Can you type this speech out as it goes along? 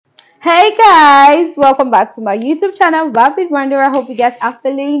Hey guys, welcome back to my YouTube channel, Rapid Wonder. I hope you guys are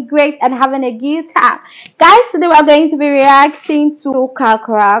feeling great and having a good time. Guys, today we're going to be reacting to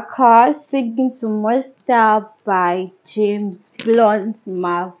Cakra singing to Monster by James Blunt,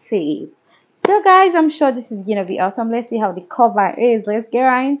 my fave. So guys, I'm sure this is gonna be awesome. Let's see how the cover is. Let's get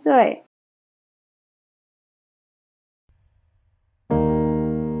right into it.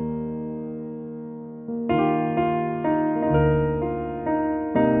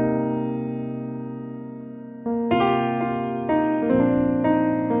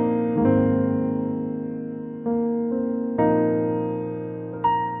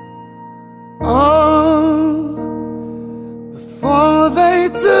 Oh, before they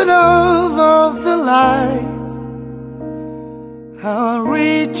turn off all the lights, I'll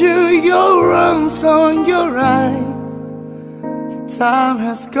read you your wrongs on your right. The time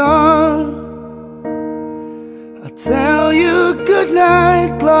has gone. I'll tell you good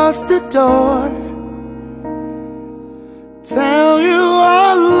night, close the door. Tell you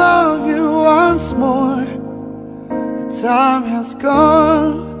I love you once more. The time has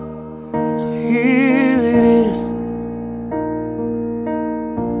gone. So here it is.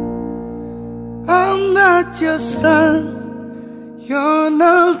 I'm not your son, you're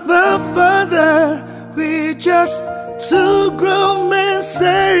not my father. We're just two grown men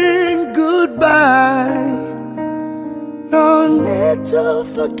saying goodbye. No need to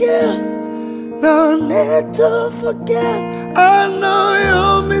forgive, no need to forget. I know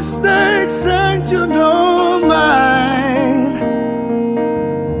your mistakes and you know mine.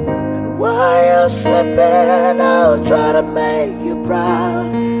 While you're sleeping, I'll try to make you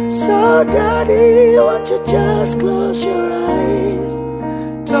proud. So daddy, won't you just close your eyes?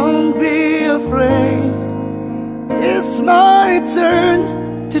 Don't be afraid. It's my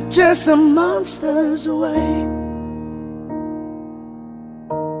turn to chase the monsters away.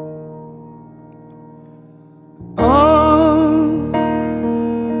 Oh,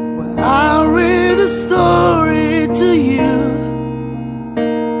 well, I'll read a story to you.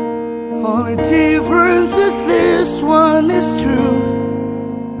 Only difference is this one is true.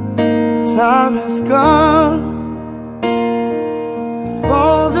 The time has gone.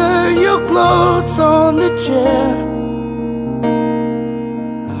 Folded your clothes on the chair.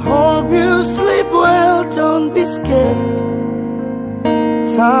 I hope you sleep well, don't be scared. The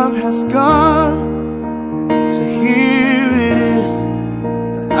time has gone. So here it is.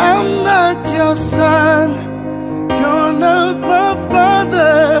 I'm not your son, you're not my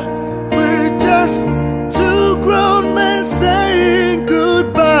father. Just two grown men saying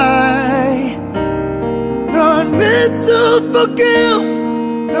goodbye. No need to forgive,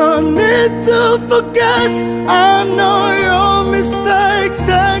 no need to forget. I know your mistakes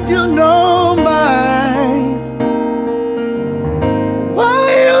and you know mine. While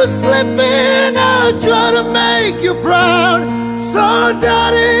you're sleeping, I'll try to make you proud. So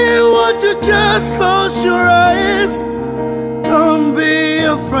daddy, won't you just close your eyes? Don't be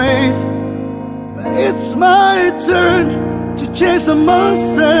afraid. It's my turn to chase the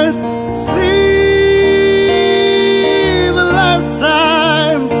monsters. Sleep a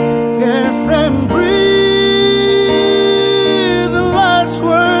lifetime, yes, then breathe the last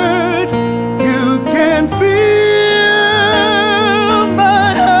word. You can feel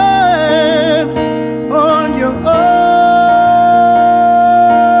my hand on your arm.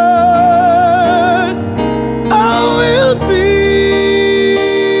 I will be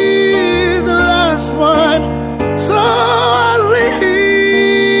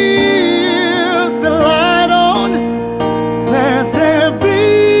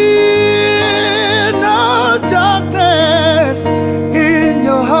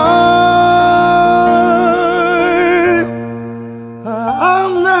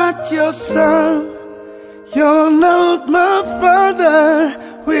your son, you're not my father.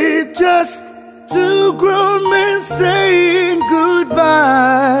 We're just two grown men saying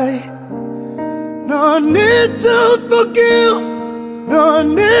goodbye. No need to forgive, no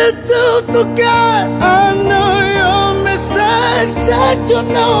need to forget. I know your mistakes and you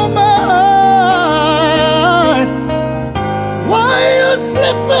know my heart. While you're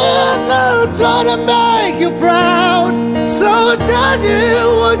sleeping, I'll try to make you proud. So daddy,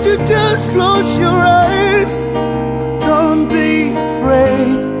 won't you just close your eyes? Don't be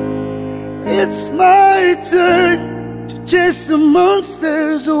afraid. It's my turn to chase the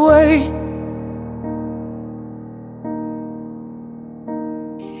monsters away.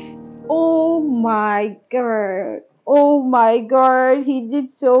 Oh my god. Oh my god, he did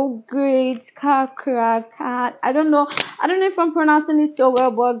so great. Cakra, cat. I don't know if I'm pronouncing it so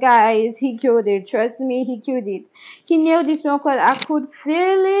well, but guys, he killed it. Trust me, he killed it. He nailed this one because I could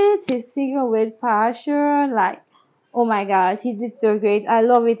feel it. He's singing with passion. Like, oh my god, he did so great. I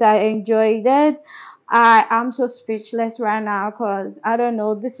love it. I enjoyed it. I am so speechless right now because I don't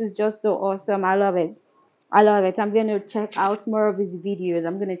know. This is just so awesome. I love it. I love it. I'm gonna check out more of his videos.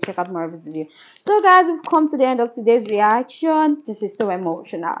 I'm gonna check out more of his videos. So guys, we've come to the end of today's reaction. This is so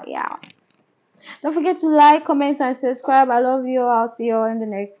emotional. Yeah. Don't forget to like, comment, and subscribe. I love you. I'll see you all in the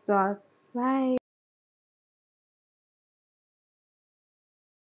next one. Bye.